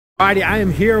Alrighty, I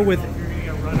am here with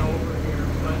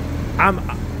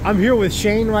I'm here with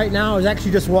Shane right now. I was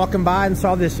actually just walking by and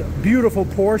saw this beautiful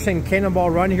Porsche and Cannonball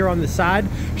Run here on the side.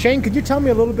 Shane, could you tell me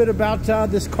a little bit about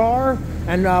this car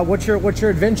and what your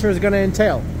adventure is going to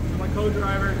entail? So my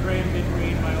co-driver, Graham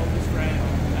Bidgreen, my oldest friend.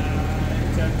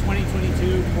 It's a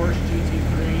 2022 Porsche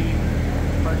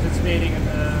GT3, participating in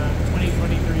the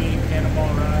 2023 Cannonball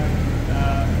Run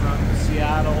from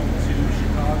Seattle to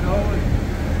Chicago.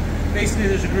 Basically,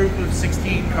 there's a group of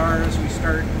 16 cars. We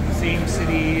start in the same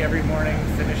city every morning,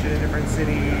 finish at a different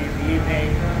city in the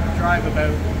evening, drive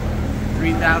about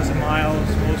 3,000 miles,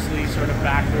 mostly sort of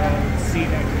back roads,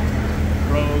 scenic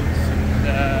roads,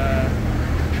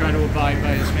 and try to abide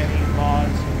by as many laws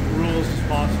and rules as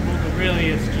possible. But really,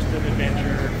 it's just an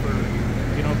adventure for,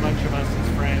 you know, a bunch of us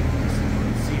as friends,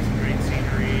 and see some great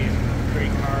scenery, and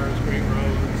great cars, great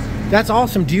roads. That's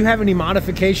awesome. Do you have any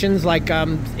modifications, like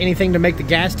anything to make the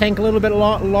gas tank a little bit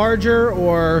larger,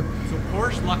 or? So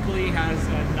Porsche luckily has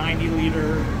a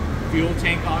 90-liter fuel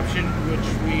tank option, which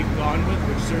we've gone with,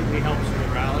 which certainly helps with the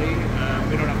rally.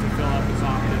 We don't have to fill up as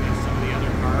often as some of the other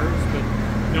cars, but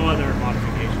no other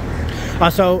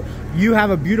modifications. So you have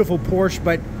a beautiful Porsche,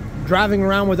 but driving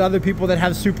around with other people that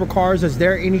have supercars, is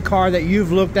there any car that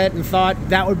you've looked at and thought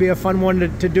that would be a fun one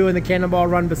to do in the Cannonball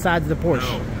Run besides the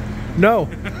Porsche? No. No.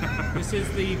 This is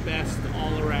the best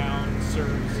all-around,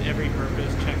 serves every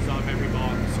purpose, checks off every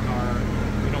box car.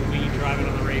 You know, we drive it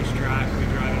on the racetrack, we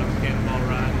drive it on the Cannonball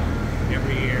Run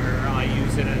every year. I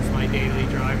use it as my daily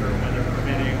driver, weather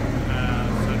permitting.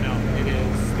 So no, it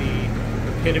is the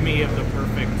epitome of the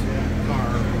perfect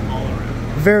car all around.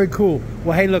 Very cool.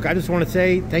 Well, hey, look, I just want to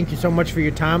say thank you so much for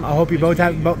your time. I hope you both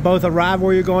arrive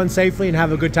where you're going safely and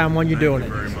have a good time when you're doing it.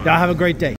 Y'all have a great day.